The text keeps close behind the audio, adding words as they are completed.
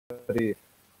everybody.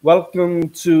 Welcome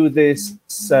to this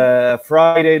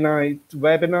Friday night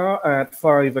webinar at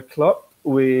 5 o'clock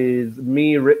with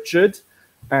me, Richard,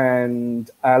 and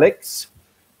Alex.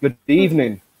 Good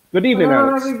evening. Good evening,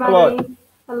 Hello, Alex. everybody.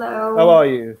 Hello. How are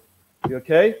you? You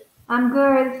okay? I'm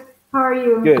good. How are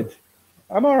you? Good.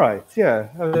 I'm all right. Yeah,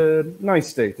 had a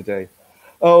nice day today.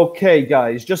 Okay,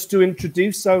 guys, just to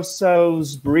introduce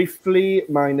ourselves briefly,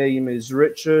 my name is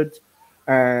Richard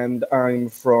and I'm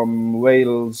from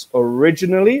Wales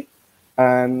originally,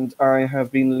 and I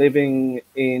have been living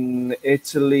in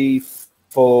Italy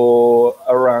for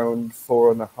around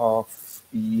 4.5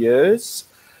 years,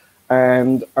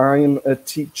 and I'm a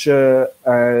teacher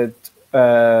at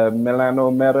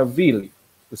Milano Meravigli,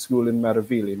 the school in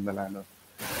Meravigli in Milano.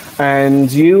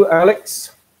 And you,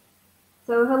 Alex?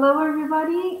 So hello,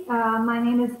 everybody. My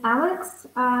name is Alex.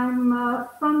 I'm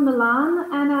from Milan,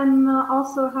 and I'm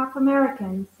also half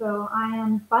American, so I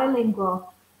am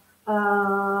bilingual.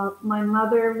 My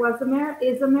mother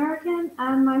is American,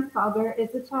 and my father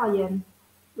is Italian.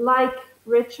 Like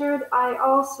Richard, I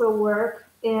also work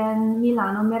in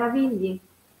Milano Meravigli.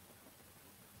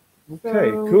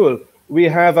 Okay, cool. We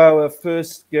have our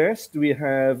first guest. We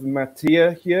have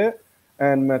Mattia here,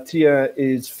 and Mattia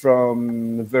is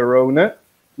from Verona.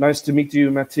 Nice to meet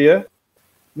you, Mattia.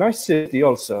 Nice city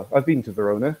also. I've been to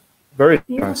Verona. Very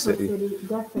nice city.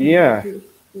 Definitely. Yeah.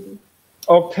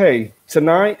 Okay,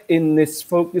 tonight in this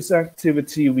focus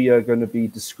activity, we are going to be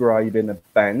describing a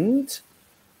band.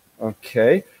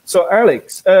 Okay, so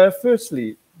Alex,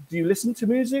 firstly, do you listen to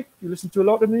music? Do you listen to a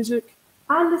lot of music?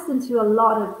 I listen to a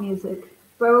lot of music,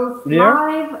 both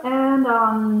live and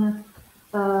on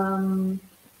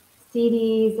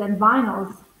CDs and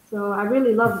vinyls. So I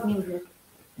really love music.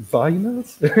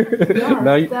 Vinyls?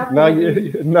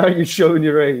 Yes, now you're showing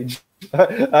your age.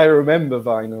 I remember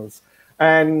vinyls.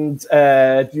 And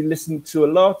do you listen to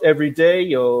a lot every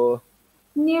day or?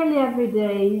 Nearly every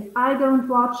day. I don't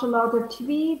watch a lot of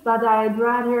TV, but I'd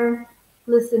rather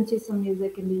listen to some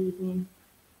music in the evening.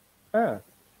 Ah,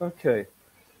 okay.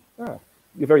 Ah,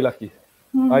 you're very lucky.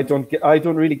 I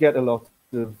don't really get a lot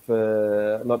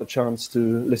of chance to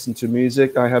listen to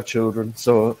music. I have children,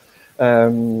 so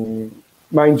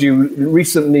mind you,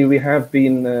 recently we have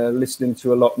been listening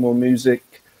to a lot more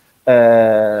music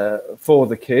for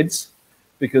the kids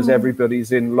because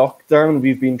everybody's in lockdown.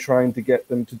 We've been trying to get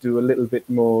them to do a little bit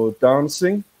more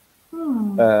dancing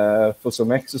for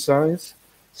some exercise.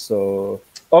 So,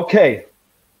 okay.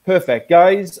 Perfect.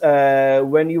 Guys,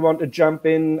 when you want to jump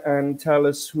in and tell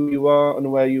us who you are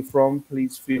and where you're from,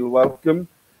 please feel welcome.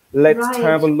 Let's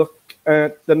have a look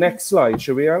at the next slide,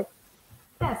 shall we, Al?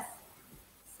 Yes.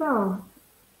 So,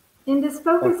 in this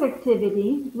focus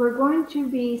activity, we're going to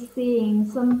be seeing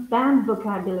some band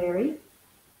vocabulary,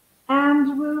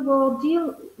 and we will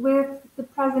deal with the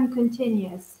present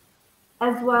continuous,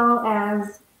 as well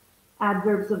as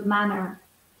adverbs of manner.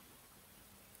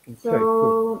 Okay,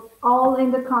 so all in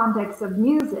the context of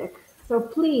music. So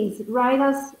please write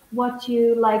us what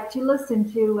you like to listen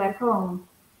to at home.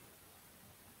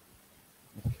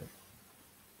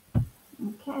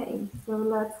 Okay, so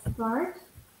let's start.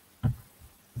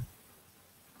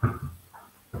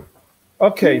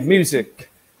 Okay,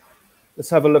 music. Let's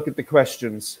have a look at the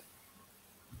questions.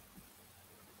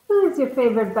 Who is your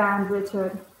favorite band,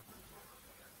 Richard?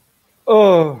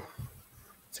 Oh,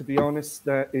 to be honest,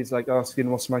 that is like asking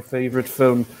what's my favorite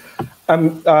film.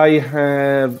 I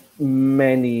have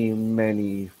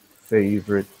many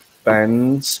favorite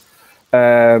bands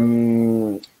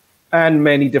and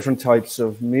many different types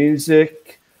of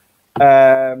music.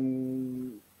 I'll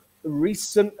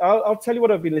tell you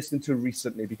what I've been listening to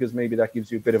recently because maybe that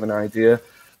gives you a bit of an idea.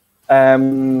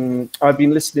 I've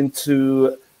been listening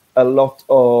to a lot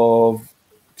of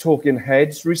Talking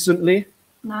Heads recently.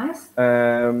 Nice.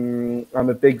 I'm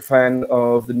a big fan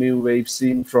of the new wave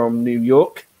scene from New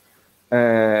York.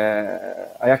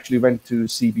 I actually went to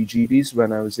CBGB's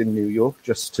when I was in New York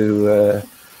just to,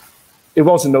 it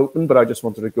wasn't open, but I just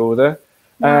wanted to go there.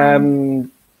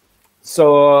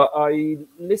 So I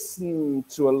listen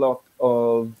to a lot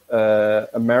of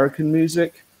American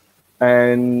music,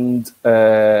 and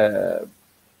I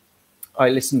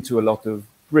listen to a lot of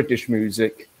British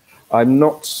music. I'm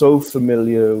not so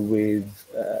familiar with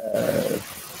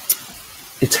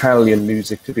Italian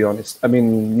music, to be honest. I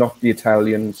mean, not the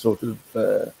Italian sort of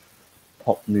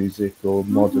pop music or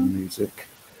modern music.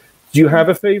 Do you have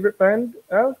a favorite band,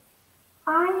 Al?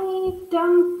 I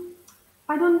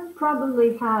don't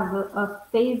probably have a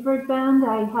favorite band.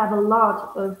 I have a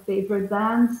lot of favorite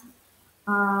bands.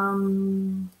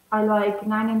 I like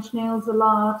Nine Inch Nails a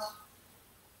lot.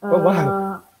 Oh,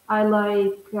 wow. I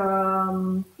like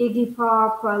Iggy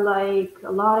Pop. I like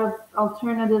a lot of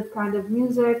alternative kind of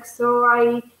music. So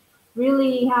I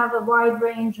really have a wide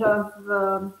range of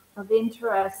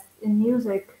interest in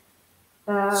music.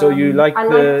 So you I like like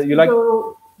the to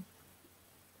go,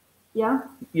 yeah,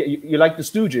 you like the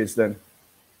Stooges then?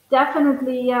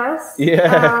 definitely yes,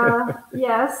 Yeah.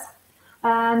 yes.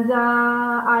 And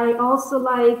I also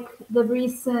like the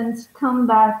recent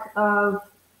comeback of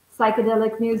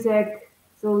psychedelic music.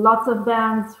 So lots of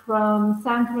bands from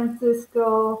San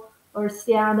Francisco or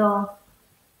Seattle,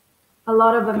 a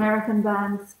lot of American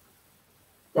bands,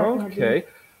 definitely. Okay.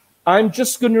 I'm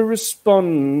just going to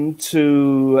respond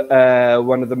to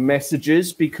one of the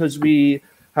messages because we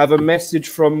have a message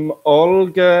from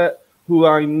Olga, who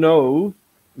I know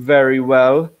very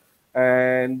well.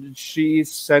 And she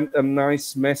sent a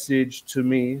nice message to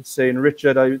me saying,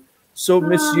 Richard, I so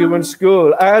miss you in Ah,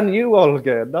 school. And you,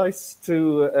 Olga. Nice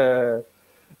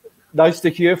to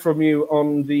hear from you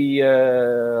on the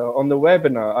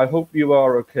webinar. I hope you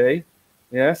are okay.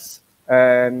 Yes,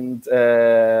 and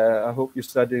I hope you're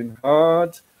studying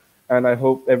hard, and I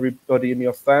hope everybody in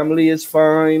your family is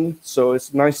fine. So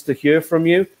it's nice to hear from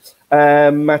you,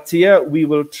 Mattia. We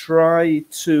will try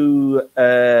to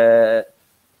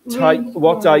type read,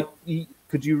 what yeah, I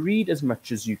could. You read as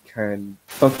much as you can.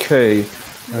 Okay.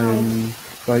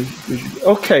 right.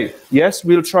 Okay. Yes,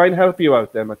 we'll try and help you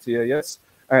out there, Mattia. Yes.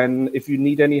 And if you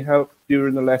need any help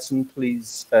during the lesson,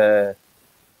 please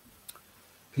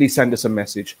send us a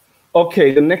message.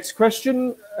 Okay, the next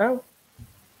question, Al?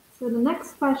 So the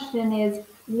next question is,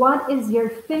 what is your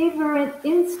favorite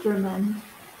instrument?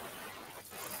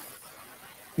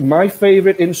 My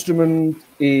favorite instrument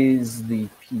is the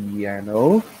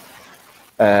piano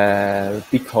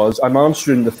because I'm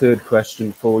answering the third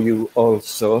question for you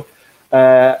also.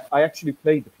 I actually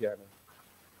played the piano.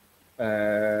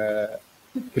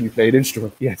 Can you play an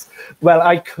instrument? Yes. Well,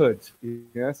 I could.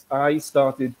 Yes. I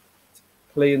started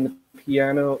playing the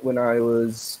piano when I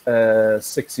was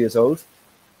 6 years old,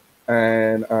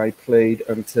 and I played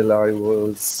until I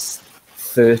was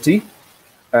 30.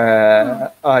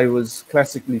 I was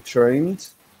classically trained,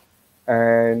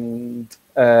 and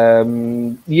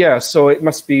yeah, so it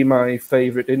must be my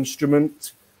favorite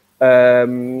instrument.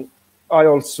 Um, I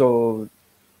also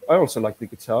like the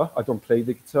guitar. I don't play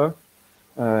the guitar.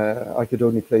 I could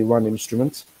only play one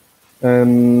instrument.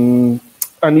 And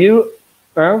you,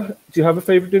 Al, do you have a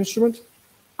favorite instrument?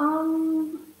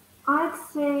 Um, I'd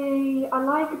say I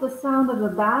like the sound of the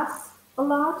bass a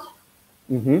lot.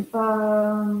 Mm-hmm.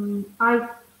 I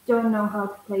don't know how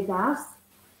to play bass.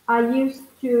 I used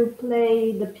to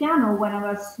play the piano when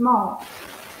I was small,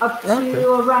 up Okay.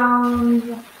 to around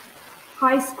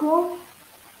high school.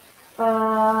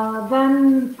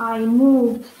 Then I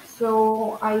moved,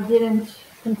 so I didn't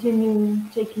continue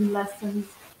taking lessons.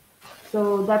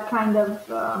 So that kind of,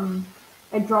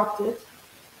 I dropped it.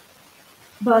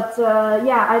 But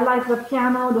yeah, I like the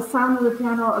piano, the sound of the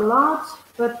piano a lot.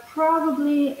 But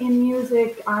probably in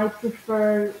music, I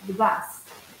prefer the bass.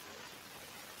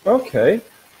 Okay.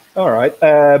 All right.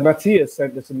 Matthias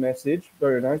sent us a message.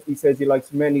 Very nice. He says he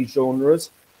likes many genres.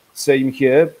 Same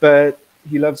here, but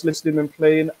he loves listening and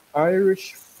playing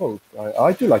Irish folk.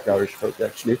 I do like Irish folk,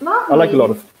 actually. I like a lot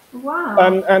Lovely. of.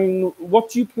 Wow. And what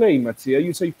do you play, Mattia?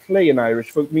 You say play in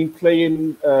Irish folk. You mean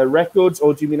playing records,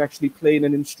 or do you mean actually playing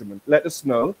an instrument? Let us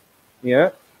know. Yeah.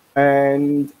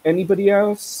 And anybody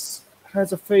else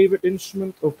has a favorite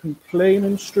instrument or can play an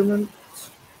instrument?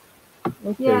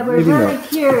 Okay, Yeah, we're maybe very not.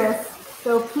 curious.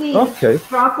 So please Okay.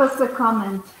 drop us a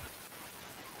comment.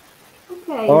 All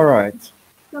Okay, right.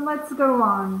 so let's go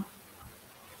on.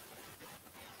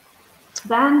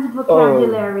 Band Oh,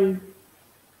 vocabulary.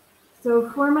 So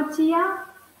for Mattia,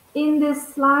 in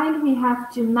this slide, we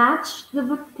have to match the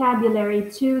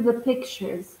vocabulary to the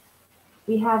pictures.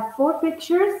 We have 4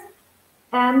 pictures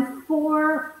and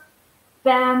 4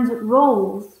 band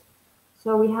roles.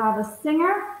 So we have a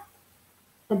singer,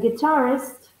 a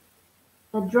guitarist,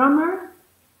 a drummer,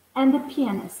 and a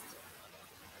pianist.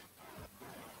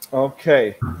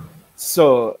 okay.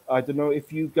 So I don't know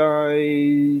if you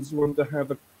guys want to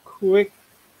have a quick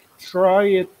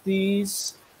try at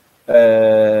these.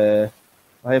 I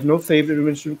have no favorite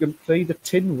instrument. Can play the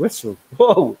tin whistle.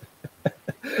 Whoa,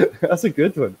 that's a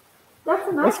good one. That's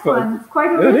a That's nice quite. one. It's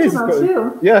quite It is. original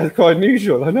too. Yeah, it's quite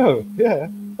unusual. I know. Yeah.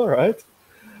 All right.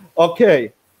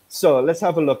 Okay. So let's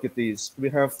have a look at these. We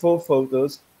have 4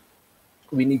 photos.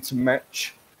 We need to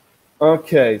match.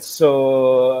 Okay.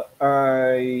 So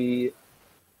I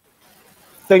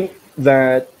think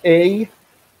that A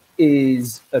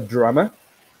is a drummer.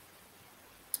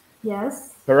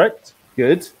 Yes, Correct.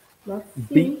 Good. let's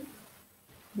B see.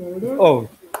 There it is. Oh,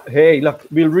 hey, look,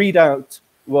 we'll read out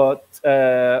what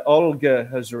Olga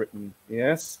has written.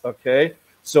 Yes, okay.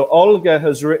 So Olga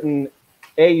has written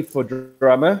A for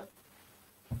drummer.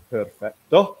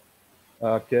 Perfecto.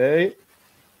 Okay,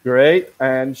 great.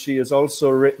 And she has also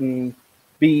written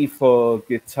B for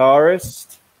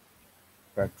guitarist.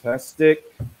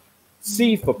 Fantastic.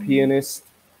 C for pianist.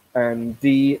 And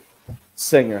D,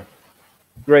 singer.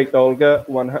 Great, Olga,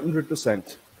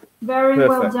 100%. Very Perfect.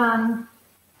 well done.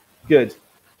 Good.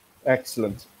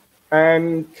 Excellent.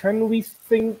 And can we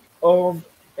think of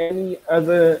any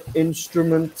other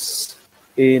instruments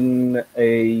in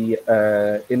a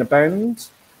band?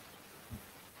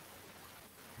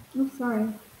 Oh,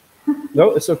 sorry.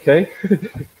 No, it's okay.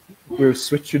 We're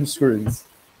switching screens.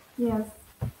 Yes.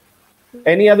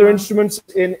 Any other instruments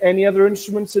in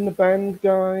the band,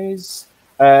 guys?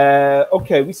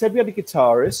 Okay, we said we had a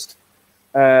guitarist.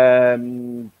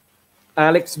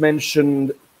 Alex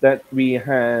mentioned that we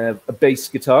have a bass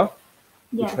guitar,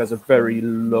 which Yes. has a very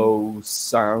low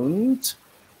sound.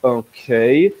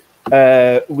 Okay.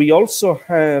 We also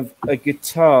have a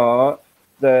guitar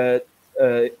that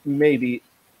maybe,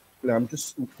 I'm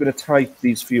just going to type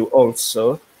these for you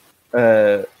also,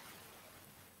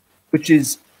 which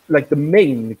is like the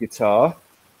main guitar.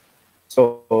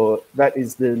 So that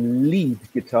is the lead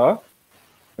guitar.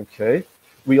 Okay.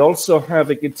 We also have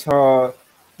a guitar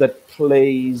that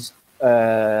plays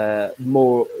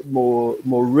more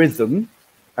rhythm,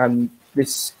 and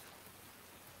this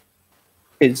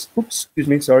is, oops, excuse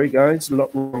me, sorry guys, a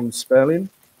lot wrong spelling.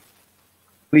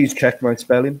 Please check my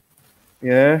spelling.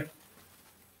 Yeah.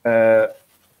 A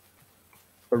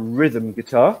rhythm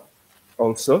guitar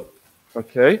also.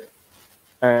 Okay.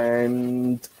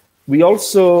 And we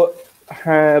also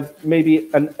have maybe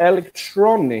an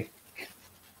electronic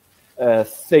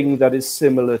thing that is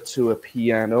similar to a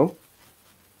piano.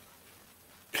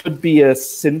 Could be a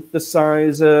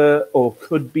synthesizer or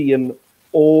could be an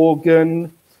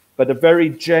organ, but a very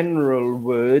general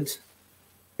word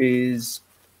is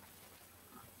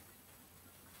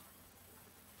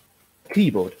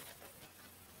keyboard.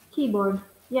 Keyboard,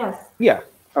 yes. Yeah,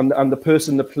 and the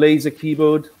person that plays a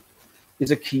keyboard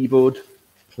is a keyboard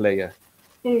player.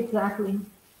 Exactly.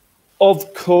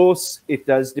 Of course, it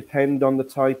does depend on the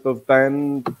type of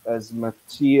band. As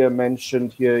Mattia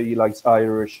mentioned here, he likes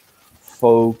Irish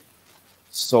folk,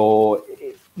 so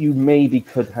you maybe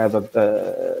could have a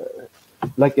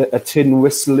tin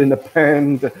whistle in a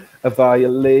band, a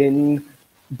violin,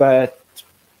 but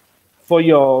for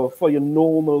your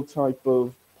normal type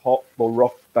of pop or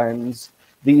rock bands,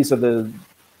 these are the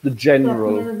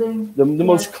general, the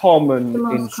most common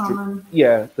instrument,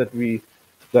 yeah, that we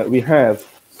have.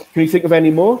 Can you think of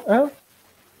any more, Al?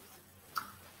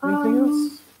 Anything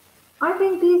else? I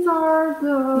think these are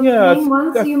the main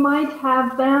ones. You might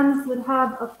have bands that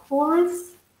have a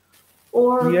chorus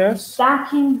or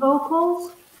backing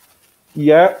vocals.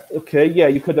 Yeah, okay, yeah,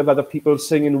 you could have other people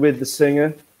singing with the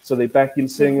singer, so they backing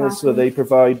singers, so they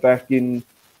provide backing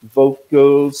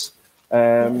vocals.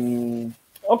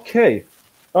 Okay,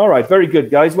 all right, very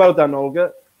good, guys. Well done,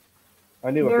 Olga.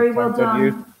 I knew I could count on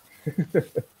you.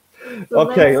 So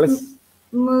okay, let's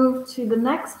move to the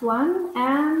next one,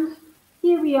 and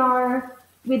here we are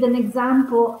with an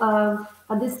example of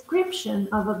a description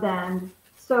of a band.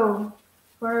 So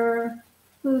for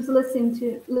who's listening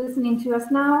to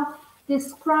us now,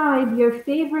 describe your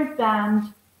favorite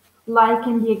band like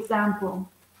in the example.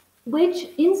 Which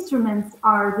instruments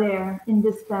are there in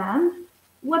this band?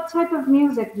 What type of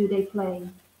music do they play?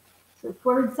 So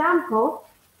for example,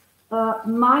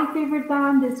 my favorite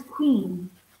band is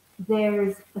Queen.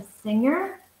 There's a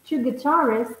singer, 2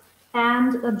 guitarists,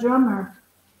 and a drummer.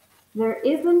 There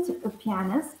isn't a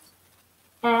pianist,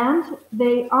 and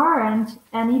they aren't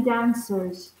any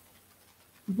dancers.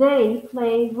 They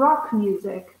play rock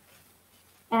music.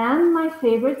 And my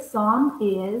favorite song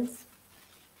is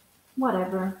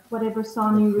whatever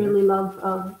song you really love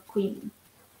of Queen.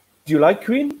 Do you like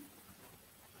Queen?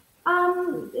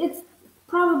 It's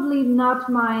probably not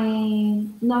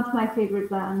my favorite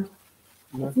band.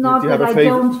 It's not that I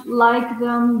don't like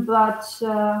them, but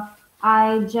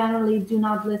I generally do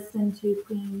not listen to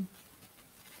Queen.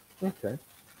 Okay.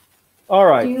 All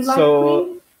right. Do you like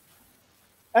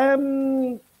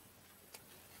Queen?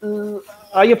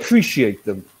 I appreciate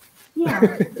them. Yeah,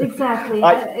 exactly.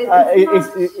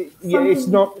 It's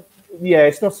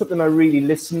not something I really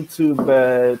listen to,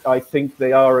 but I think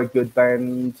they are a good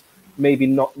band. Maybe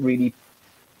not really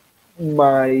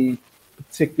my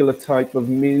particular type of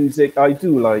music. I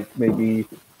do like maybe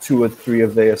 2 or 3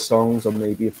 of their songs, or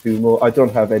maybe a few more. I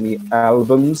don't have any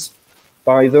albums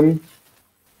by them.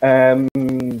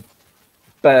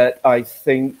 but I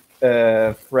think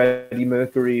Freddie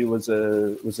Mercury was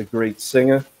a great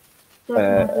singer.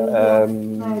 Definitely,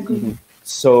 yes, I agree.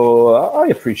 So I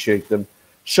appreciate them.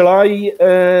 Shall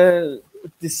I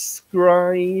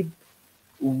describe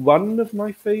one of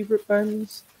my favorite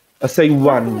bands? I say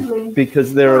one Definitely.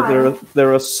 because Why?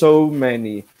 there are so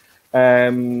many.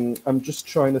 I'm just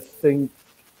trying to think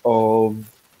of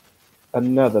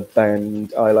another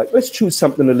band I like. Let's choose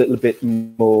something a little bit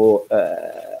more.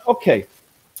 Okay,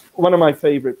 one of my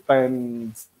favorite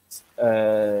bands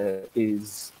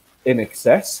is In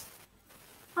Excess.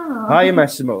 Hi, Oh,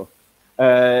 Massimo.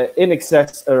 In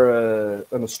Excess are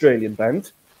an Australian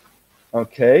band.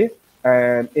 Okay,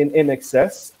 and in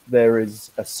Excess there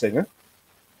is a singer,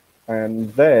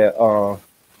 and there are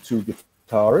two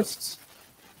guitarists.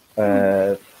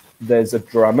 There's a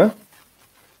drummer.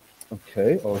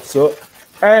 Okay, also,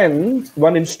 and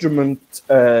one instrument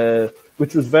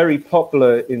which was very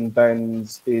popular in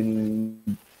bands in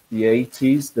the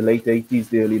 80s, the late 80s,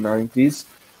 the early 90s,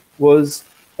 was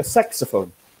a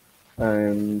saxophone.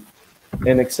 And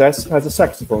In Excess has a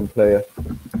saxophone player.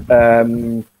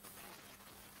 Um,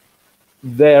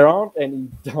 there aren't any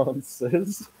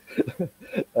dancers.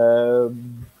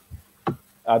 um,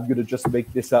 I'm going to just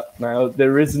make this up now.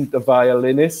 There isn't a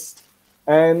violinist,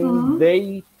 and mm,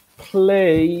 they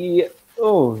play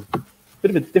a bit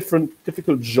of a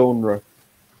difficult genre.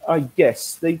 I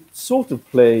guess they sort of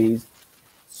play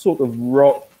sort of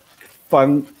rock,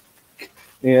 funk.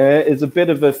 Yeah, it's a bit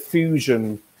of a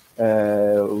fusion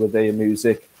with their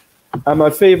music. And my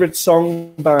favorite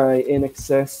song by In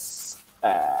Excess,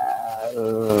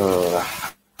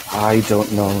 I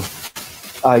don't know.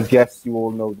 I guess you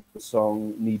all know the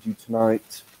song "Need You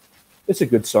Tonight." It's a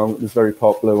good song. It was very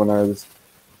popular when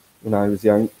I was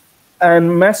young.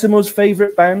 And Massimo's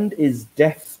favorite band is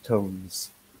Deftones.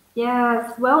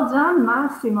 yes, well done,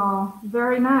 Massimo.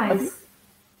 Very Have you nice.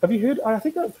 have you heard?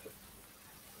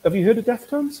 Have you heard of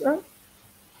Deftones?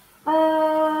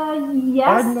 I'm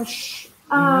not. Yes.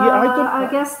 Yeah, I don't. I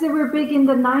guess they were big in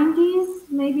the 90s.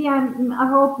 Maybe I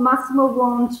hope Massimo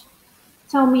won't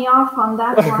tell me off on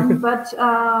that one. But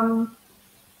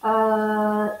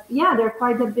yeah, they're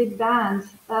quite a big band.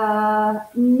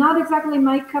 Not exactly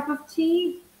my cup of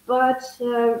tea, but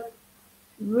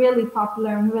really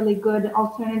popular and really good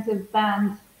alternative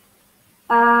band.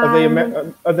 And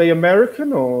Are they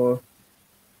American or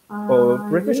I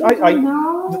British? really don't The,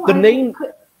 know. the name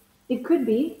It could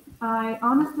be. I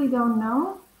honestly don't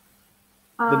know.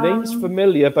 the name's Um,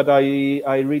 familiar, but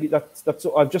I really that's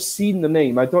all. I've just seen the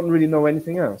name. I don't really know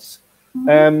anything else. mhm.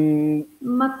 Um,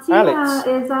 Mattia Alex,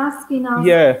 is asking us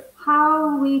yeah. how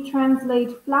we translate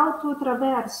flauto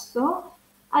traverso.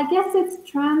 I guess it's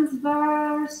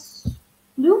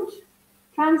flute,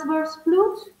 transverse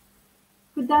flute.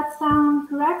 Could that sound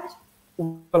correct?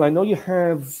 Well, I know you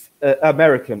have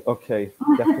American. Okay,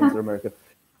 Deftones are American.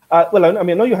 Well, I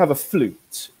mean, I know you have a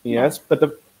flute, Yes, yes, but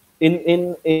in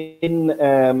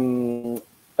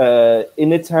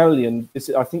Italian,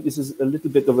 I think this is a little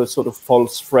bit of a sort of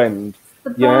false friend.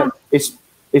 the Yeah, band.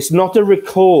 it's not a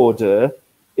recorder.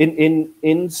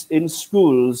 In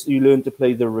schools, you learn to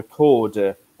play the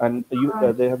recorder, and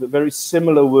Right. they have a very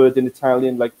similar word in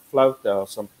Italian, like flauta or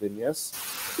something. Yes,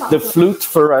 the Flauto. flute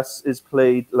for us is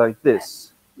played like this.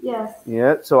 Yes,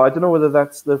 Yeah, so I don't know whether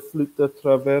that's the flute da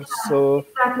traverso.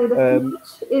 exactly. The Um,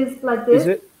 flute is like is this.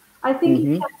 it? I think you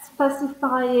Mm-hmm. can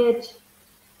specify it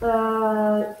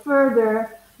further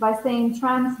by saying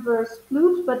transverse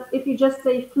flute, but if you just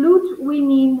say flute, we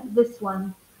mean this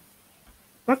one.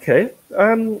 Okay.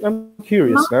 I'm My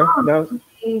curious now. mom Now,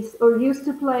 plays, or used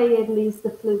to play at least, the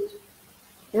flute.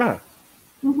 yeah.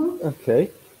 Hmm. Okay.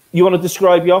 You want to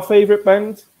describe your favorite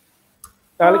band,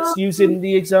 Alex, Um, using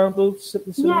the example? yes,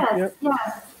 Yeah.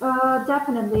 yes,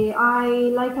 definitely.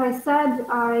 Like I said,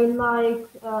 I like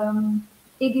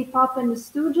Iggy Pop and the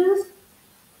Stooges.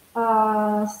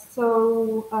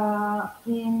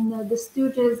 In the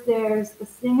Stooges, there's a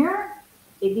singer,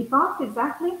 Iggy Pop,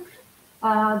 exactly.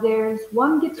 There's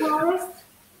one guitarist,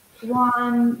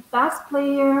 one bass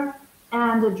player,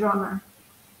 and a drummer.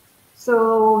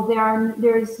 So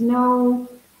there's no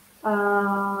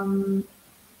um,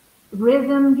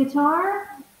 rhythm guitar.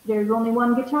 There's only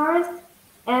one guitarist,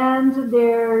 and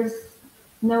there's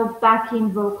no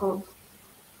backing vocals.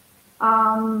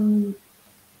 Um,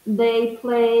 they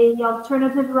play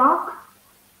alternative rock.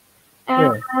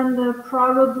 Yeah. And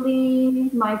probably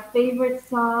my favorite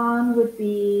song would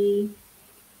be,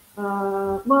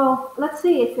 well, let's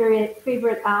see if your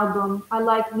favorite album. I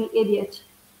like The Idiot.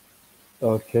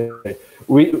 Okay.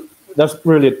 We That's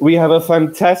brilliant. We have a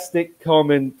fantastic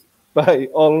comment by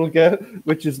Olga,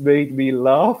 which has made me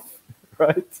laugh.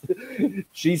 right?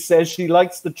 She says she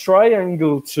likes the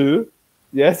triangle too.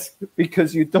 Yes,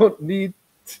 because you don't need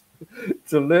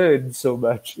to learn so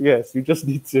much. Yes, you just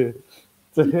need to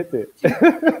hit it.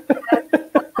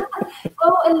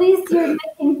 Well, at least you're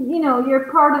making, you're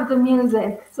part of the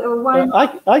music. So why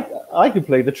not I can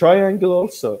play the triangle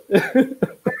also. the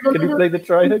Can you little play the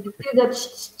triangle? do that?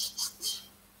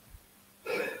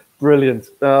 Brilliant.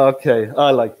 Okay,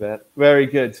 I like that. Very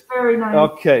good. Very nice.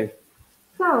 Okay,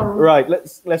 So right.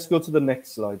 Let's go to the next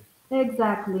slide.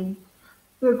 exactly,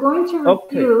 we're going to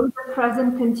Okay. review the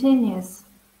present continuous.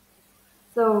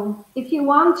 So if you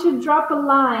want to drop a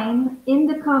line in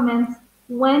the comments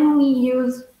when we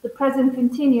use the present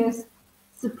continuous,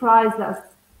 surprise us.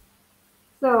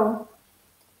 So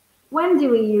when do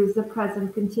we use the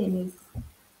present continuous?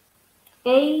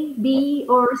 A, B,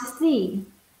 or C?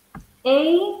 A,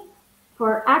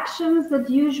 for actions that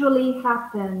usually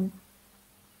happen.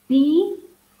 B,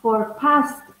 for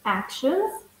past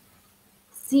actions.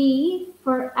 C,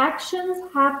 for actions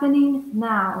happening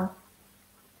now.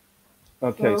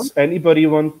 Okay. So, So anybody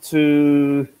want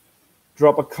to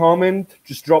drop a comment?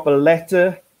 Just drop a letter.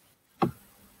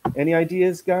 Any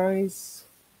ideas, guys?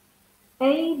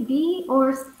 A, B, or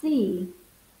C?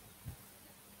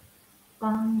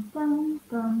 Dun, dun,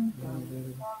 dun,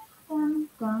 dun, dun,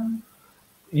 dun.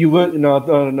 You weren't.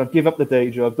 No. Give up the day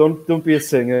job. Don't be a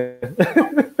singer.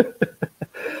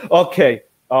 Okay.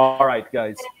 All right,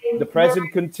 guys. The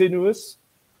present continuous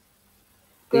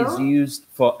is Go. used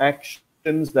for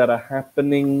actions that are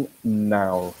happening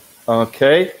now.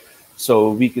 Okay.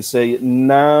 So we could say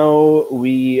now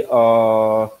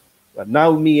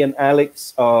now me and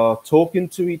Alex are talking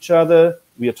to each other.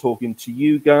 We are talking to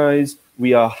you guys.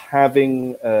 We are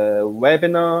having a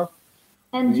webinar.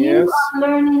 And Yes. you are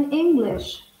learning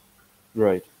English.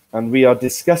 Right. And we are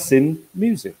discussing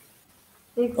music.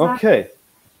 Exactly. Okay.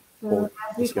 So Or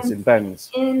as you discussing can bands.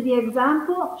 see in the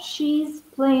example, she's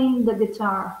playing the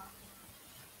guitar.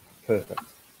 Perfect.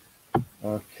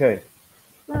 Okay.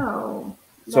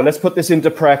 So Let's put this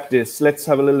into practice. Let's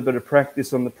have a little bit of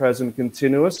practice on the present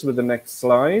continuous with the next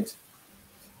slide.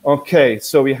 Okay,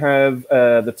 so we have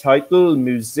the title,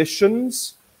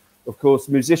 musicians. Of course,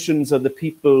 musicians are the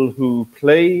people who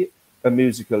play a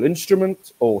musical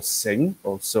instrument or sing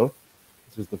also,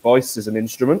 because the voice is an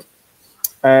instrument.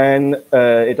 And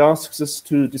it asks us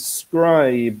to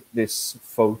describe this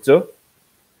photo.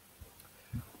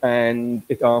 And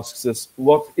it asks us,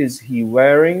 what is he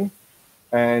wearing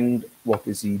and what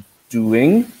is he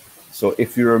doing? So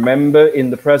if you remember, in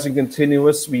the present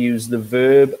continuous, we use the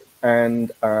verb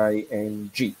and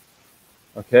ing.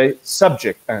 Okay,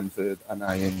 subject and verb and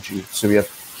ing. So we have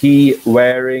he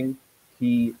wearing,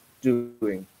 he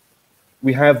doing.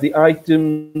 We have the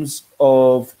items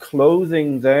of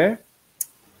clothing there.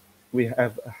 We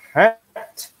have a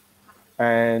hat,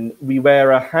 and we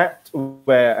wear a hat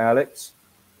where, Alex?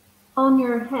 on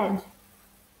your head.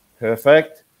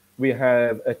 Perfect. We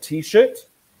have a t-shirt.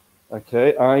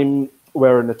 Okay, I'm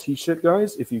wearing a t-shirt,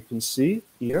 guys, if you can see.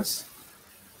 Yes.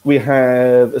 We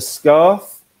have a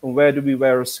scarf. And where do we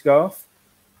wear a scarf?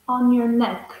 On your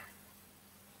neck.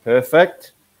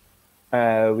 Perfect.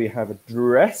 We have a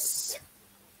dress.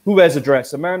 Who wears a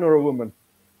dress, a man or a woman?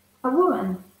 A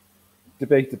woman.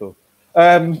 Debatable.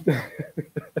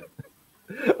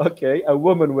 Okay, a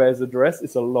woman wears a dress.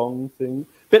 It's a long thing.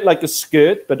 Bit like a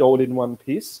skirt, but all in one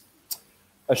piece.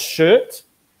 A shirt.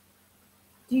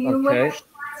 Do you wear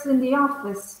shirts in the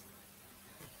office?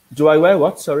 Do I wear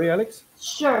what? Sorry, Alex?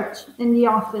 Shirt in the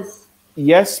office.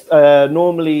 Yes,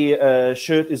 normally a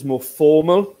shirt is more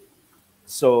formal.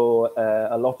 So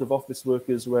a lot of office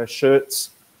workers wear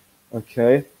shirts.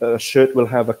 Okay, a shirt will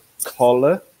have a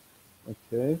collar.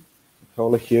 Okay, a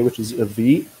collar here, which is a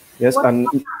V. Yes,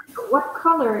 What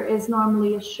color is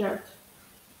normally a shirt?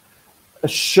 a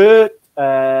shirt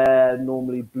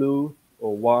normally blue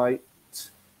or white.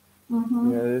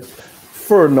 Yes.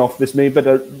 For an office, maybe,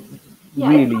 but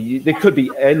really, there could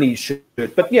be any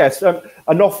shirt. But yes,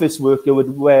 an office worker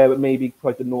would wear maybe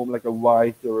quite a normal, like a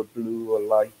white or a blue or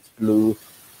light blue,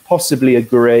 possibly a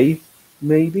grey,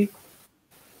 maybe.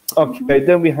 Okay,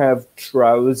 then we have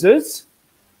trousers.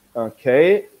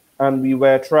 Okay, and we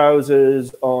wear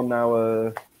trousers on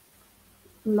our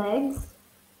legs.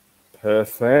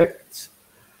 Perfect.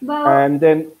 Well, and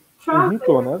then trousers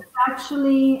go on, is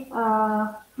actually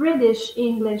a British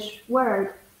English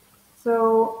word.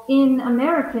 So in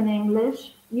American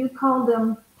English, you call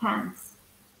them pants.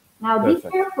 Now be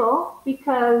careful,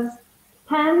 because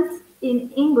pants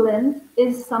in England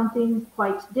is something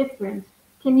quite different.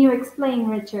 Can you explain,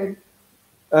 Richard?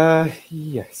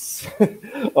 Yes.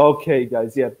 Okay,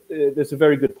 guys. Yeah, that's a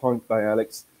very good point by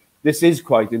Alex. this is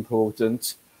quite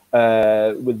important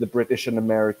with the British and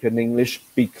American English,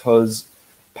 because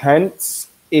pants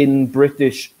in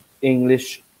British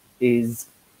English is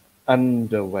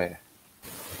underwear.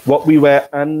 What we wear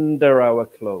under our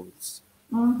clothes.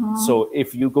 So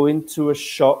if you go into a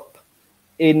shop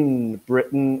in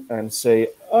Britain and say,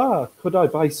 could I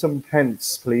buy some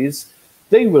pants, please?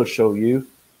 They will show you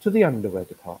to the underwear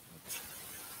department.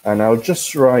 And I'll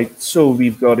just write, so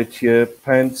we've got it here,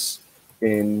 pants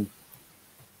in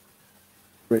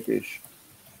British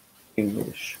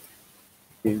English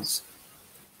is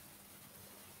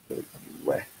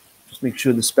underwear. Just make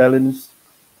sure the spelling is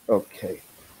okay.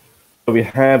 So we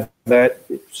have that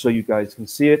so you guys can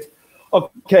see it.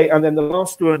 Okay, and then the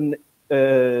last one,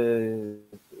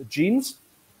 jeans.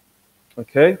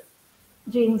 Okay.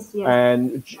 Jeans, yes.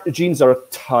 And jeans are a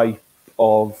type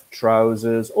of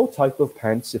trousers or type of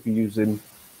pants if you're using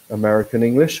American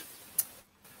English.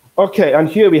 Okay, and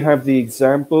here we have the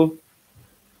example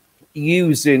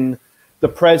using the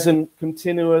present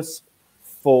continuous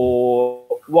for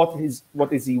what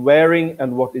is he wearing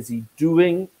and what is he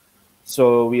doing.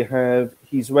 So we have,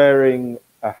 he's wearing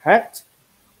a hat,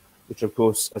 which of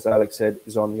course, as Alex said,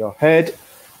 is on your head,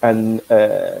 and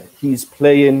he's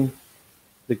playing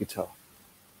the guitar.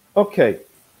 Okay,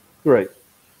 great.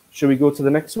 Shall we go to the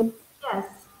next one? Yes.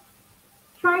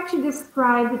 Try to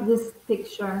describe this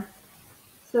picture.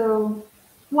 So,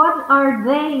 what are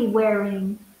they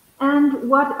wearing and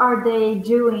what are they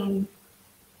doing?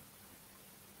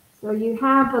 So you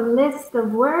have a list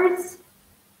of words,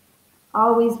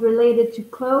 always related to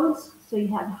clothes. So you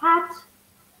have hat,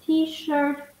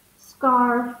 t-shirt,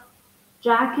 scarf,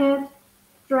 jacket,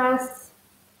 dress,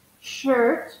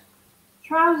 shirt,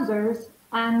 trousers,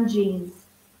 and jeans.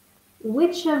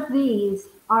 Which of these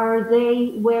are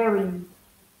they wearing?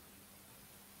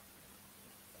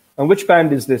 And which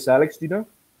band is this, Alex? Do you know?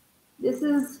 This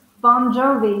is Bon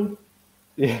Jovi.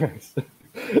 Yes.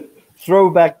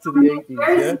 Throwback to the 80s, yeah?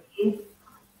 Jersey.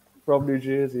 From New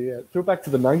Jersey, yeah. Throwback to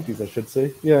the 90s, I should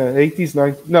say. Yeah, 80s,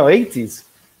 90s. No, 80s.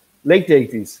 Late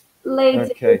 80s.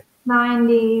 Late Okay.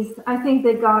 90s. I think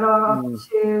they got up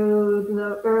to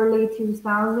the early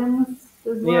 2000s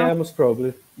as well. Yeah, most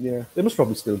probably. Yeah, they must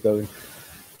probably still going.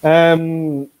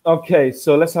 Okay,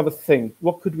 so let's have a think.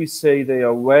 What could we say they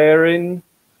are wearing?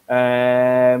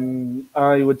 I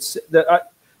would say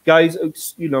that, guys,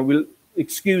 you know, we'll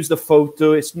excuse the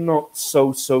photo. It's not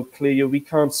so clear. We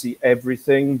can't see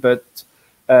everything, but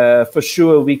for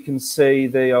sure we can say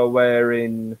they are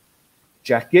wearing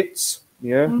jackets.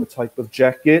 Yeah, the type of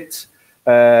jacket.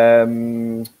 They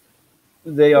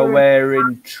are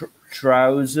wearing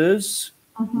trousers.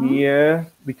 Yeah,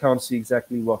 we can't see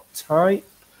exactly what type.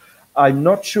 I'm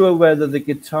not sure whether the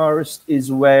guitarist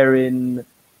is wearing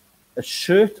a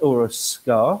shirt or a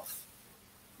scarf.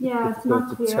 Yeah, it's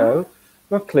not clear. Tell.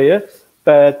 Not clear.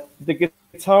 But the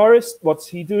guitarist, what's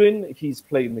he doing? He's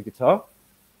playing the guitar.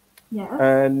 Yes.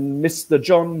 And Mr.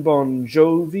 John Bon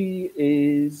Jovi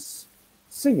is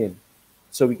singing.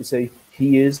 So we can say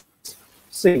he is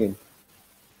singing.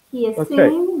 He is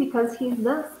singing because he's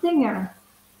the singer.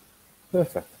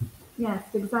 Perfect. Yes,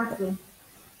 exactly.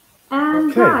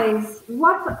 And guys,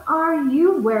 what are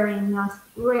you wearing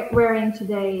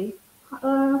today?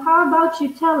 How about you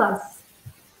tell us?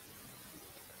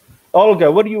 Olga,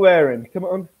 what are you wearing? Come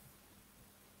on.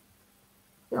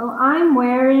 So I'm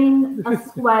wearing a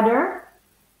sweater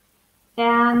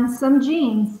and some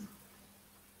jeans.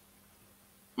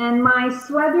 And my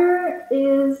sweater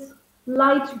is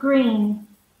light green.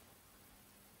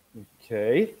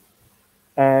 Okay.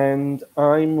 And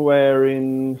I'm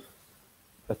wearing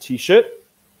a t-shirt.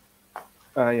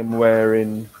 I am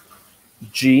wearing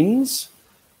jeans.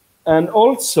 And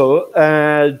also,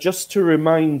 just to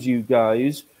remind you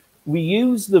guys, we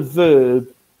use the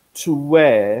verb to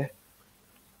wear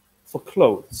for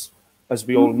clothes, as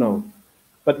we all know.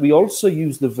 But we also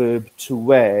use the verb to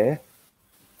wear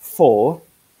for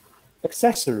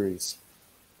accessories.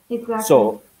 Exactly.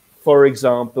 So, for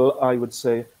example, I would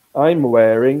say, I'm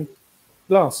wearing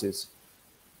glasses.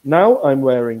 Now I'm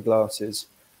wearing glasses.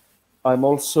 I'm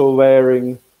also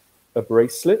wearing a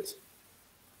bracelet.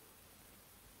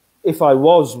 If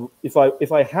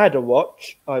I had a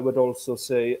watch, I would also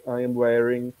say I am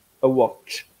wearing a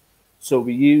watch. So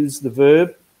we use the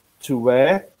verb to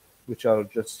wear, which I'll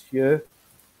just here,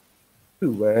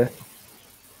 to wear.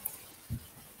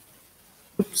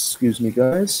 Oops, excuse me,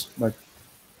 guys. My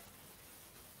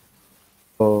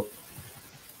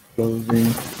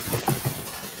clothing.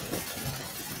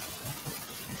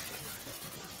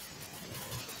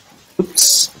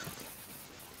 Oops.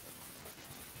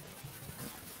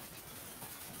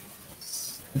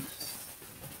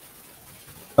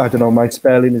 I don't know, my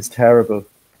spelling is terrible.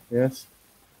 Yes.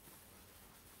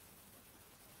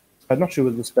 I'm not sure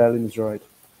whether the spelling is right.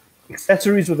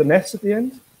 Accessories with an S at the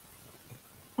end?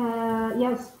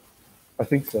 Yes. I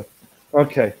think so.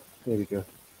 Okay, here we go.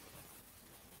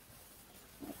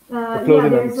 Yeah,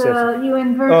 there's you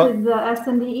inverted the S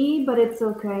and the E, but it's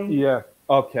okay. Yeah,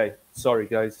 okay. Sorry,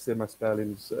 guys, my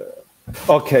spelling's...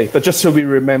 Okay, but just so we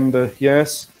remember,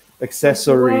 yes,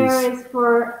 accessories. Wear is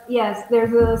for, yes,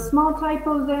 there's a small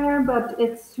typo there, but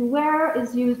it's to wear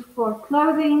is used for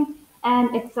clothing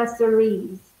and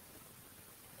accessories.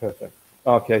 Perfect.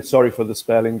 Okay, sorry for the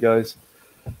spelling, guys.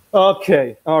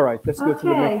 Okay, all right, let's go to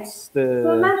the next.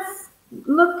 So let's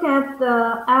look at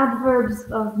the adverbs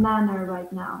of manner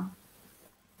right now.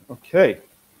 Okay.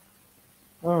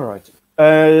 All right.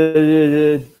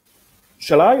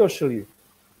 Shall I or shall you?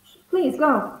 Please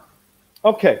go.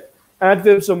 Okay,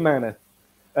 adverbs of manner.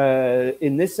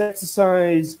 In this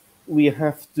exercise, we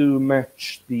have to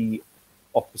match the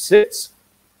opposites.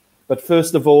 But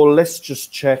first of all, let's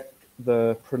just check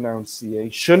the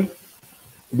pronunciation.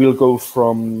 We'll go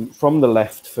from the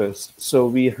left first. So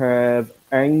we have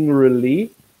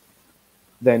angrily,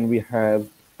 then we have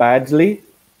badly,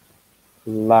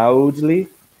 loudly,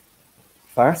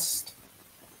 fast,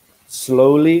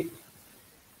 slowly,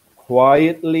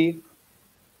 quietly,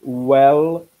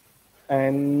 well,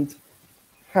 and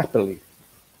happily.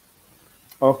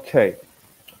 Okay.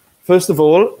 First of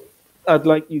all, I'd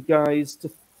like you guys to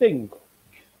think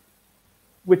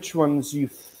which ones you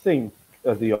think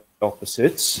are the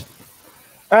opposites.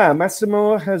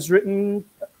 Massimo has written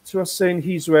to us saying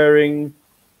he's wearing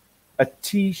a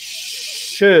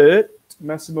t-shirt.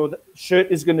 Massimo, the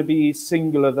shirt is going to be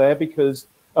singular there because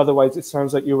otherwise it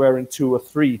sounds like you're wearing 2 or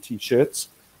 3 t-shirts.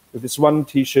 If it's one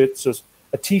t-shirt, so it's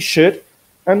a t-shirt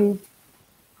and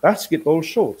basketball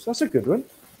shorts. That's a good one.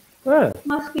 Yeah.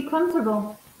 Must be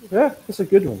comfortable. Yeah, that's a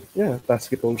good one. Yeah,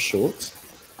 basketball shorts.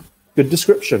 Good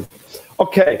description.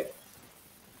 Okay,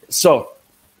 so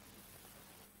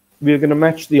we're going to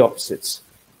match the opposites.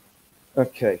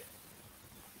 Okay.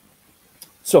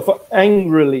 So for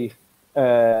angrily,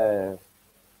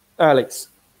 Alex,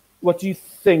 what do you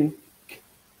think?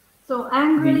 So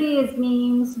angrily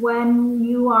means when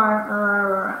you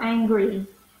are angry.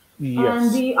 Yes.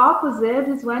 And the opposite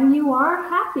is when you are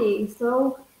happy.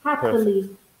 So happily.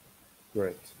 Perfect.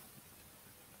 Great.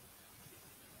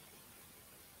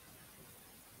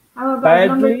 How about badly?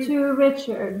 Number 2,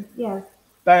 Richard? Yes.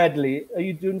 Badly. Are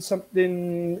you doing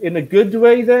something in a good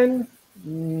way then?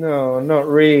 No, not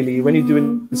really. When you're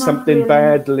doing something really.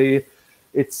 badly,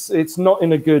 it's not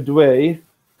in a good way.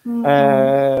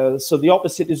 So the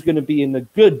opposite is going to be in a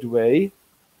good way.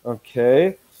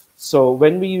 Okay. So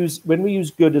when we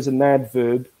use good as an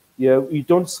adverb, yeah, we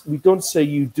don't say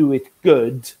you do it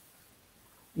good.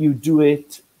 You do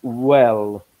it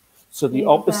well. So the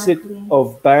opposite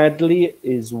of badly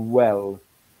is well.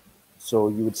 So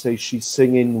you would say she's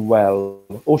singing well,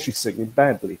 or she's singing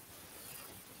badly.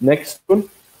 Next one.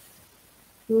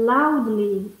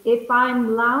 Loudly. If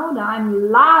I'm loud,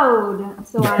 I'm loud.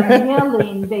 So I'm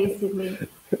yelling, basically.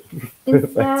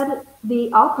 Instead,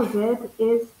 the opposite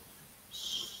is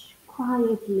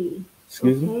quietly.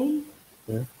 Excuse me?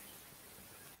 Yeah.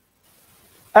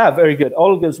 Very good.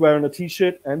 Olga's wearing a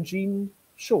t-shirt and jean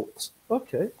shorts.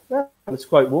 Okay. Yeah, it's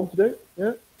quite warm today.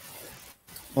 Yeah.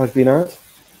 I've been out.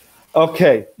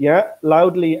 Okay. Yeah.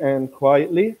 Loudly and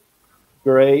quietly.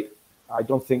 Great. I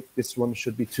don't think this one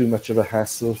should be too much of a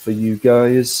hassle for you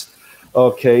guys.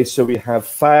 Okay. So we have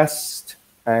fast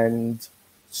and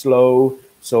slow.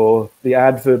 So the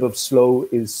adverb of slow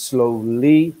is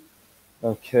slowly.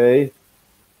 Okay.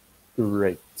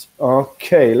 Great.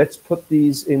 Okay. Let's put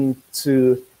these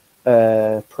into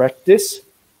practice.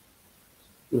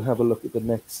 We'll have a look at the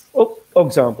next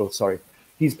example. Sorry.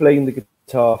 He's playing the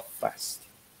guitar fast.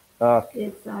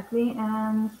 Exactly.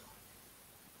 And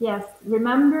yes,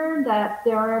 remember that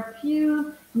there are a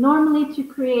few, normally to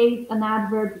create an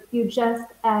adverb, you just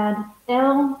add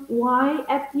ly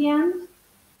at the end,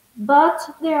 but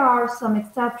there are some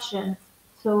exceptions.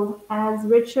 So as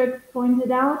Richard pointed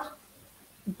out,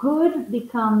 good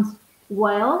becomes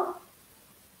well,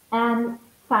 and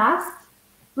fast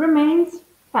remains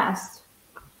fast.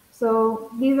 So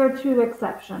these are 2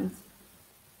 exceptions.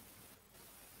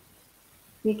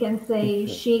 We can say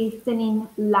she's singing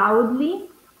loudly,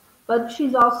 but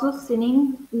she's also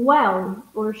singing well,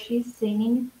 or she's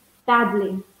singing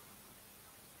badly.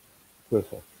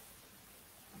 Perfect.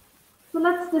 So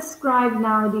let's describe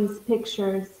now these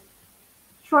pictures.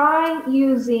 Try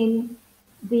using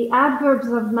the adverbs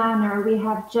of manner we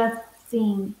have just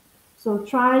seen. So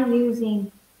try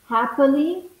using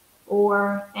happily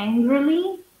or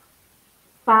angrily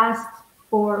fast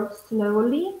or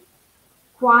slowly,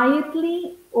 quietly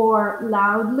or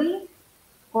loudly,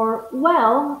 or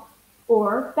well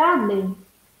or badly.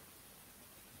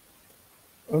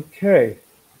 Okay.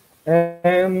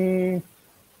 And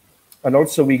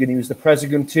also we can use the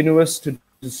present continuous to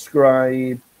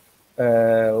describe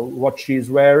what she is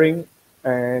wearing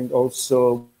and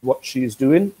also what she is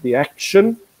doing, the action.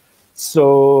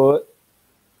 So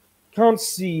can't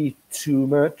see too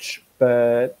much,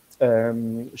 but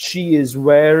she is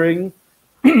wearing,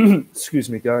 excuse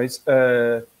me, guys,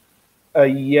 a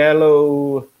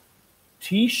yellow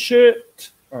t-shirt,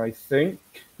 I think.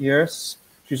 Yes,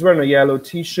 she's wearing a yellow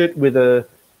t-shirt with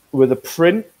a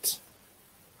print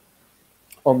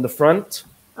on the front.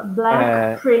 A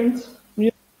black print.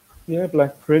 Yeah,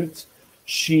 black print.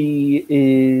 She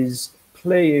is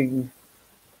playing.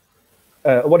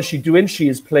 What is she doing? She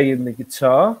is playing the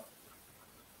guitar.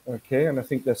 Okay, and I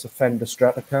think that's a Fender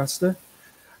Stratocaster.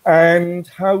 And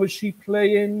how is she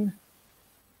playing?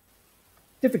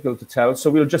 Difficult to tell, so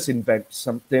we'll just invent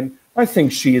something. I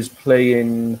think she is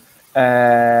playing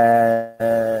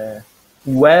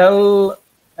well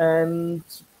and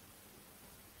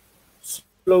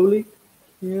slowly.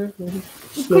 Yeah, it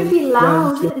could be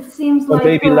loud. It seems like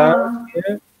maybe loud.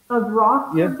 Yeah. A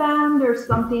rock band or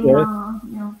something.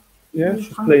 Yeah,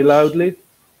 she's play loudly.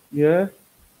 Yeah.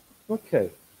 Okay.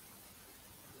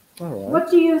 All right. What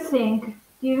do you think?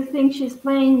 Do you think she's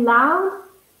playing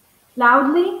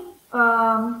loudly,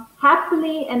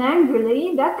 happily and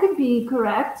angrily? That could be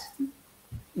correct.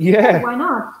 Yeah. Why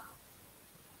not?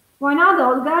 Why not,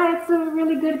 Olga? It's a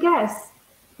really good guess.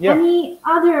 Yeah. Any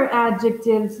other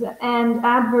adjectives and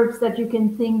adverbs that you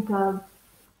can think of?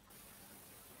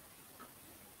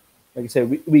 Like I said,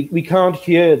 we can't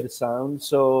hear the sound,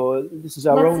 so this is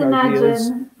our own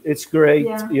ideas. It's great,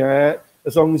 yeah.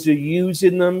 As long as you're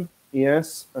using them,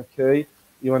 yes, okay.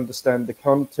 You understand the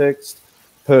context.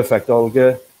 Perfect,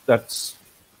 Olga. That's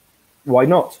why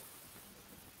not?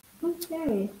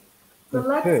 Okay. So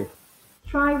let's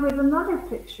try with another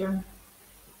picture.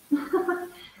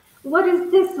 What is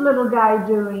this little guy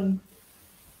doing?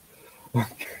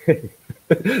 Okay.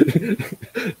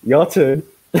 Your turn.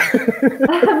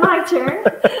 My turn?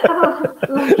 Oh,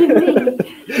 lucky me.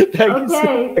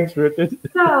 Okay. Thanks, Richard.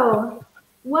 So,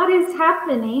 what is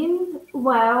happening?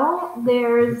 Well,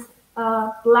 there's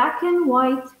a black and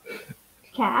white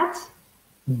cat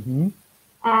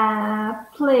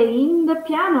playing the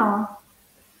piano.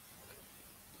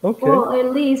 Okay. Or at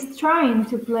least trying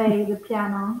to play the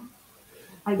piano,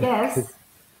 I guess.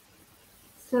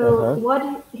 So, what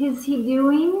is he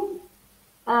doing?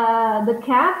 The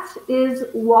cat is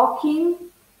walking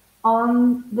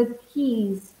on the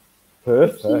keys.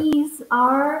 Perfect. The keys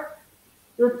are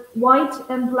the white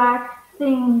and black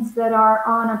things that are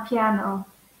on a piano.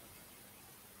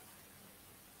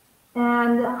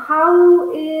 And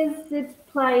how is it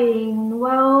playing?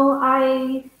 Well,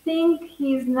 I think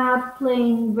he's not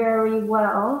playing very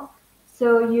well.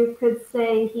 So you could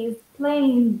say he's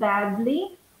playing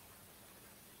badly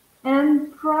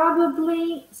and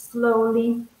probably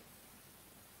slowly.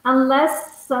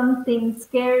 Unless something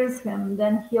scares him,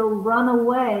 then he'll run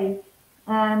away,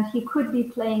 and he could be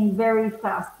playing very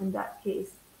fast in that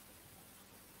case.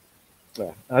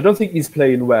 Yeah. I don't think he's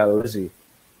playing well, is he?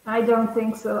 I don't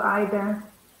think so either.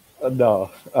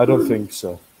 No, I don't think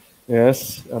so.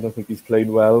 Yes, I don't think he's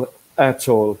playing well at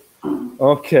all.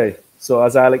 Okay, so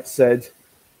as Alex said,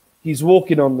 he's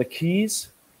walking on the keys.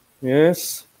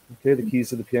 Yes, okay, the keys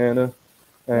to the piano.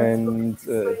 And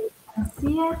I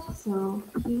see it. So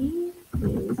he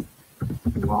is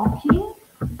walking.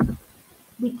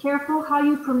 Be careful how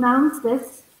you pronounce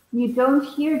this. You don't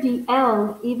hear the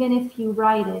L even if you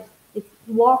write it. It's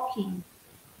walking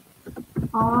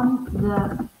on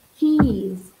the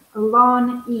keys,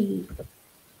 long E.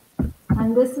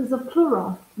 And this is a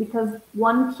plural because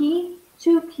one key,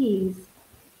 two keys.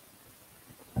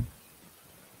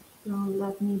 So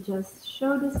let me just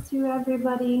show this to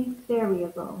everybody. There we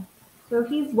go. So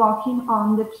he's walking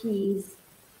on the keys.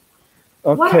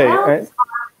 Okay. What else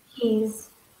are keys?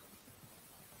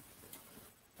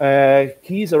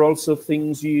 Keys are also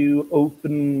things you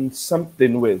open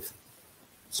something with.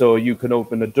 So you can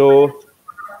open a door,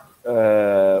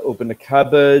 open a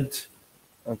cupboard,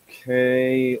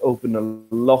 okay, open a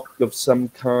lock of some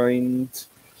kind.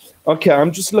 Okay,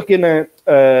 I'm just looking at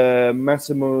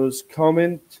Massimo's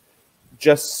comment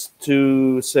just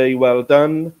to say well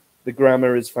done. The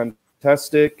grammar is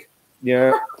fantastic.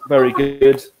 Yeah, very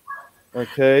good.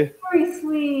 Okay. Very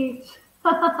sweet.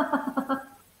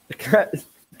 The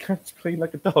cat's playing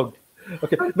like a dog.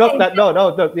 Okay, not Okay, that. No,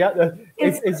 no, no. The other,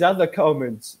 it's, it's other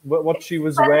comments. What she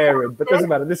was wearing, but doesn't fantastic.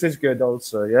 matter. This is good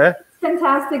also. Yeah.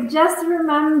 Fantastic. Just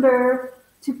remember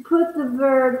to put the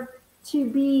verb to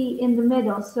be in the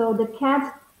middle. So the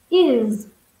cat is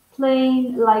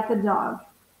playing like a dog.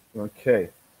 Okay.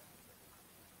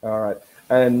 All right.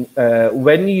 And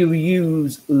when you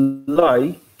use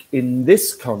like in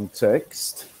this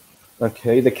context,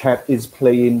 okay, the cat is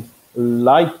playing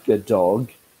like a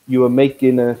dog. You are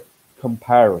making a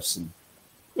comparison.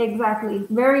 Exactly.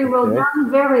 Very well Okay.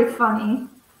 done. Very funny.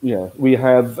 Yeah, we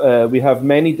have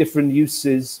many different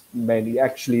uses, many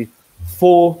actually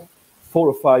four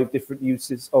or five different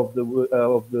uses of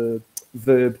the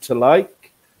verb to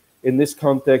like. In this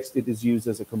context, it is used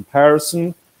as a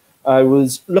comparison. I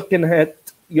was looking at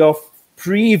your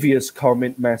previous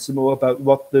comment, Massimo, about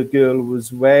what the girl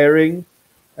was wearing,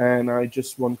 and I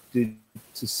just wanted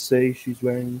to say she's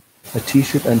wearing a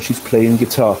t-shirt and she's playing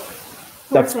guitar.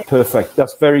 That's Perfect. perfect.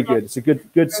 That's very good. It's a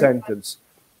good sentence.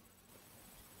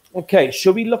 Okay,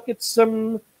 shall we look at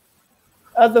some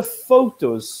other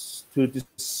photos to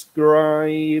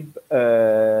describe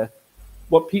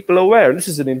what people are wearing? This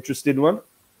is an interesting one.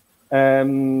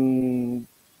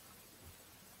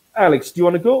 Alex, do you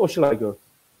want to go or shall I go?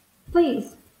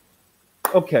 Please.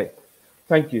 Okay,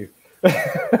 thank you.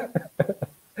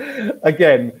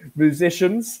 Again,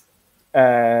 musicians,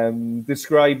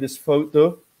 describe this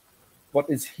photo. What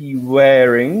is he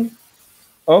wearing?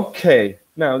 Okay,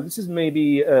 now this is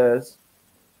maybe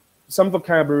some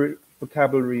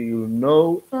vocabulary you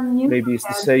know. Maybe it's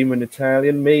the same in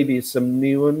Italian. Maybe it's some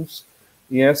new ones.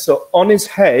 Yeah. So on his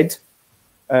head,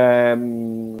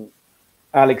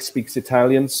 Alex speaks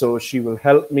Italian, so she will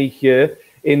help me here.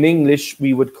 In English,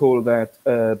 we would call that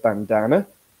bandana.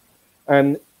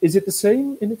 And is it the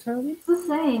same in Italian? It's the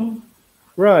same.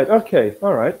 Right. Okay.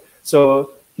 All right.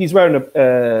 So he's wearing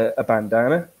a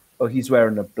bandana, or he's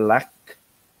wearing a black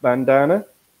bandana.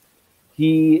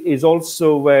 He is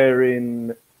also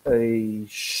wearing a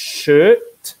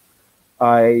shirt.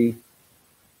 I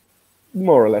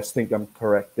more or less think I'm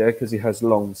correct there because he has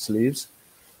long sleeves.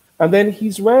 And then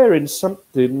he's wearing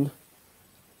something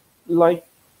like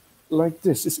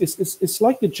this. It's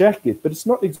like a jacket, but it's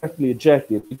not exactly a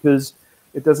jacket because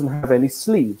it doesn't have any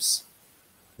sleeves.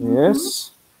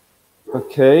 Yes.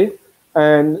 Okay.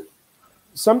 And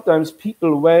sometimes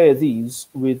people wear these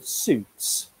with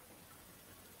suits.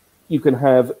 You can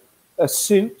have a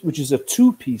suit, which is a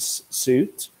two-piece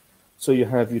suit. So you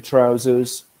have your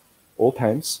trousers or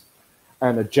pants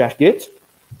and a jacket,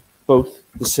 both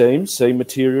the same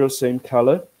material, same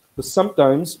color. But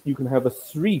sometimes you can have a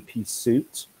three-piece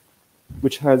suit,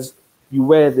 which has, you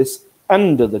wear this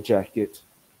under the jacket.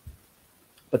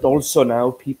 But also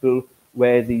now people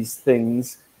wear these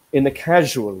things in a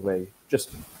casual way,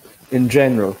 just in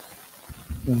general.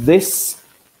 This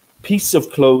piece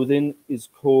of clothing is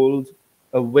called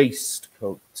a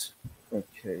waistcoat.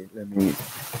 Okay, let me.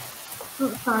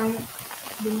 Oh, sorry.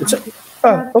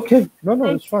 Okay. No,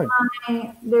 it's fine.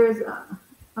 There's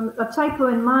a typo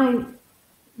in my.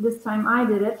 This time I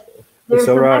did it. It's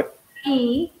all right.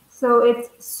 E, so it's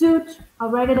suit. I'll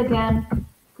write it again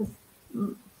because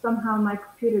somehow my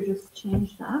computer just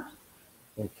changed that.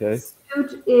 Okay.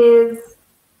 Suit is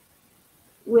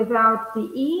without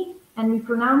the E, and we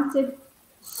pronounce it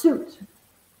suit.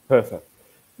 Perfect.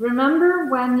 Remember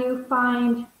when you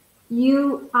find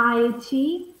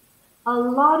UIT, a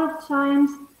lot of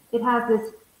times it has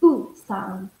this oo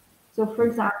sound. So for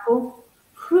example,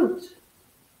 fruit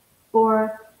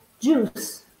or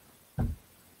juice.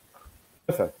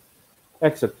 Perfect.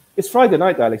 Excellent. It's Friday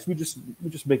night, Alex. We're just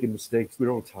making mistakes.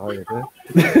 We're all tired. Eh?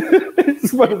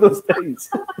 It's one of those days.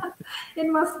 It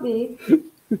must be.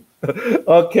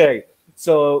 Okay.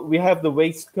 So we have the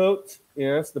waistcoat.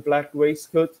 Yes, the black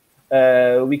waistcoat.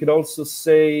 We could also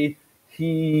say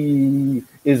he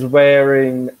is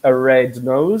wearing a red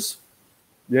nose.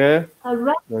 Yeah. A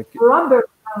red rubber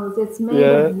nose. It's made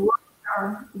of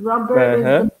rubber. Rubber is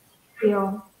the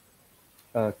material.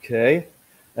 Okay.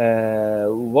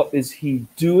 What is he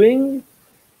doing?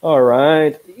 All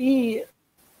right. Maybe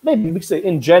we could say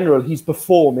in general he's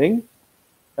performing.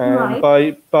 And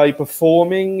by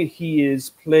performing, he is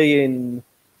playing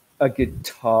a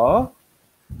guitar.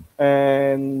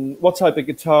 And what type of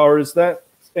guitar is that?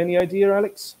 Any idea,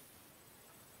 Alex?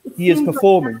 He is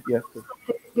performing. Yeah.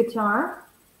 Guitar.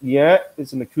 Yeah,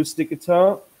 it's an acoustic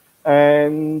guitar.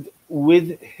 And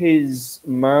with his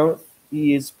mouth,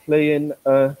 he is playing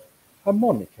a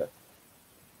harmonica.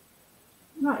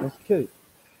 Right. Okay.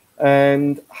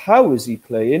 And how is he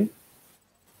playing?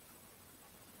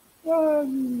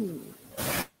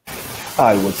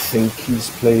 I would think he's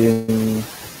playing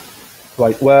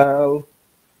quite well.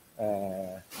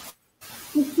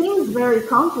 He seems very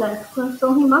complex,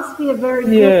 so he must be a very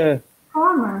good Yeah,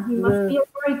 performer. He must yeah, be a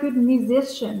very good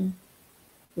musician.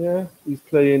 yeah. He's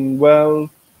playing well,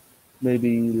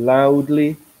 maybe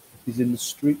loudly. He's in the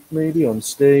street, maybe on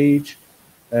stage.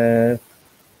 Uh,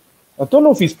 I don't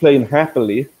know if he's playing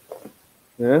happily.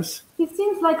 Yes, He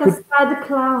seems like a could sad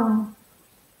clown.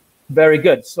 very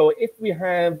good. So if we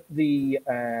have the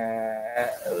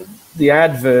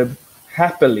adverb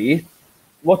happily,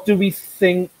 what do we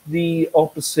think the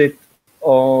opposite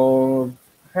of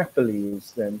happily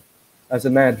is then, as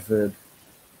an adverb?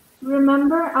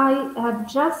 Remember, I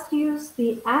have just used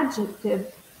the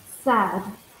adjective sad.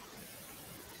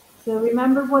 So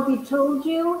remember what we told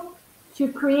you? To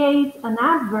create an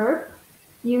adverb,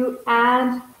 you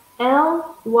add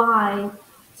ly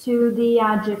to the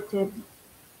adjective.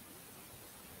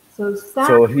 So sad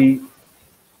So he,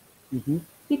 mhm.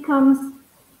 becomes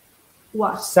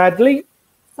what? Sadly,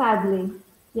 Sadly.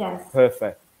 Yes.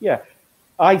 perfect. Yeah,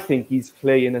 I think he's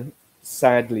playing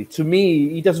sadly. To me,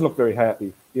 he doesn't look very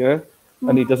happy. Yeah,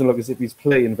 and he doesn't look as if he's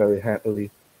playing very happily.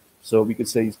 So we could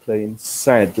say he's playing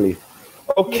sadly.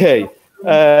 Okay.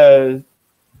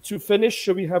 To finish,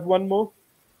 should we have one more?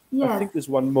 I Yes. think there's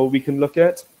one more we can look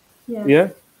at. Yes. Yeah.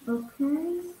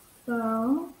 Okay.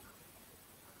 So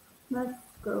let's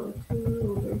go to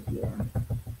over here.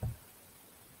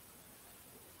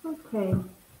 Okay.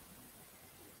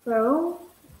 So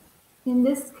in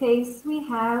this case, we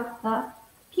have a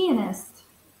pianist.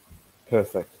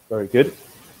 Perfect. Very good.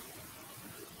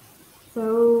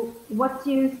 So what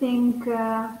do you think?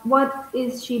 What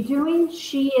is she doing?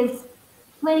 She is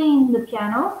playing the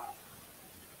piano.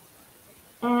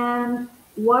 And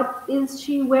what is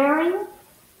she wearing?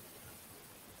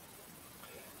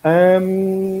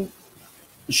 Um,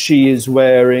 she is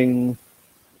wearing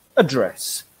a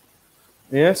dress.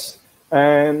 Yes.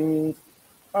 And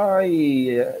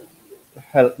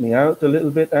help me out a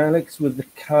little bit, Alex, with the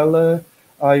color.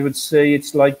 I would say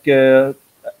it's like a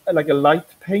light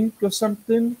pink or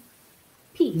something.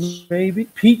 Peach. Maybe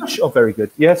peach. Oh, very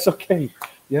good. Yes. Okay.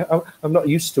 Yeah. I'm not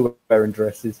used to wearing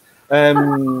dresses.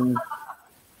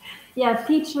 Yeah,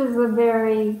 peach is a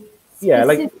very Yeah.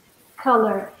 Like specific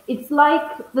color. It's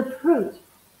like the fruit.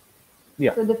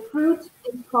 yeah. So the fruit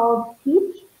is called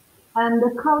peach, and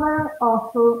the color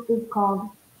also is called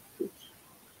peach.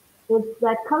 It's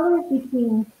that color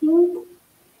between pink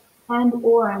and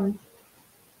orange.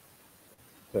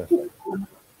 Perfect.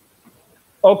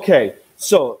 Okay,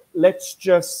 so let's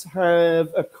just have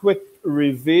a quick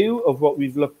review of what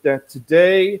we've looked at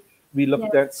today. We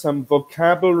looked Yes. at some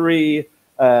vocabulary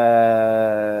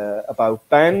about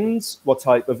bands, what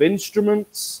type of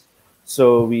instruments.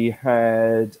 So we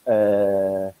had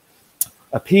a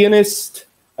pianist,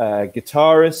 a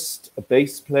guitarist, a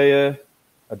bass player,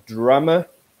 a drummer.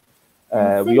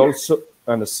 We also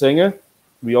and a singer.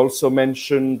 We also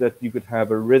mentioned that you could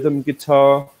have a rhythm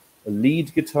guitar, a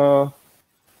lead guitar,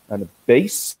 and a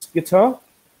bass guitar.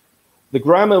 The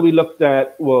grammar we looked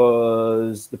at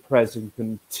was the present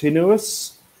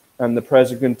continuous, and the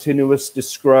present continuous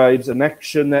describes an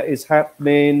action that is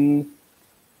happening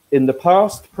in the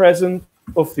past, present,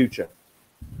 or future.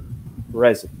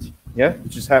 Present, yeah,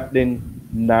 which is happening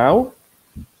now.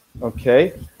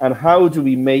 Okay, and how do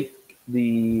we make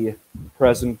the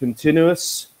present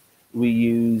continuous? We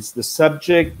use the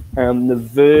subject and the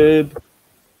verb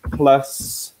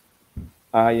plus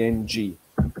ing.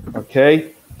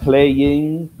 Okay,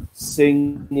 playing,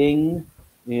 singing,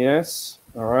 yes,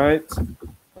 all right.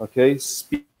 Okay,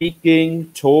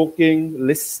 speaking, talking,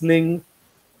 listening.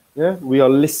 Yeah, we are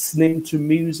listening to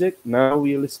music. Now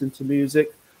we are listening to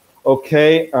music.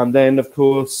 Okay, and then of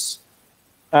course,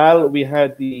 Al, we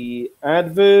had the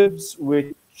adverbs,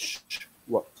 which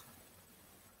what?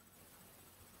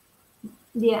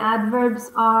 The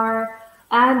adverbs are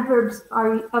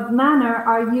of manner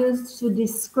are used to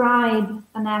describe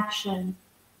an action.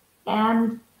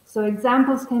 And so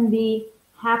examples can be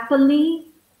happily,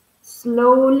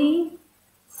 slowly,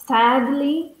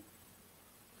 sadly,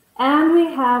 and we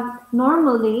have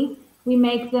normally we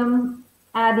make them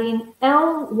adding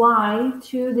ly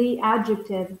to the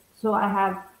adjective. So I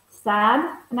have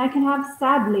sad and I can have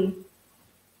sadly.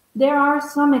 There are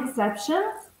some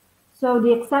exceptions. So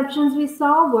the exceptions we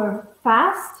saw were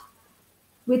fast,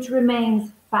 which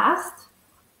remains fast,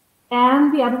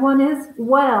 and the other one is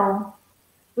well,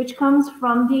 which comes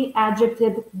from the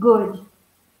adjective good.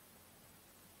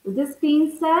 With this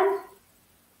being said,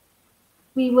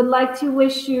 we would like to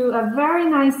wish you a very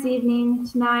nice evening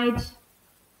tonight.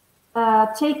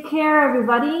 Take care,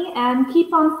 everybody, and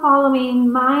keep on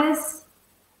following Maya's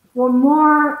for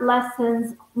more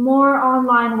lessons, more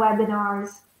online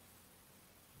webinars.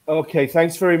 Okay,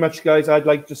 thanks very much, guys. I'd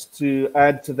like just to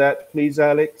add to that, please,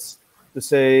 Alex, to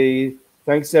say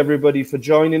thanks everybody for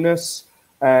joining us.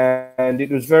 And it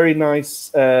was very nice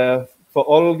for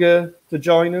Olga to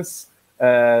join us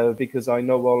because I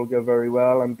know Olga very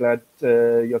well. I'm glad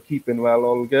you're keeping well,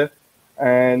 Olga.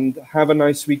 And have a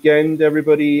nice weekend,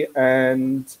 everybody,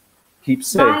 and keep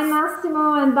safe. Bye,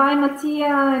 Massimo, and bye,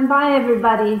 Mattia, and bye,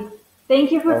 everybody.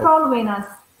 Thank you for following us.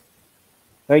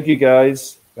 Thank you,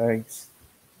 guys. Thanks.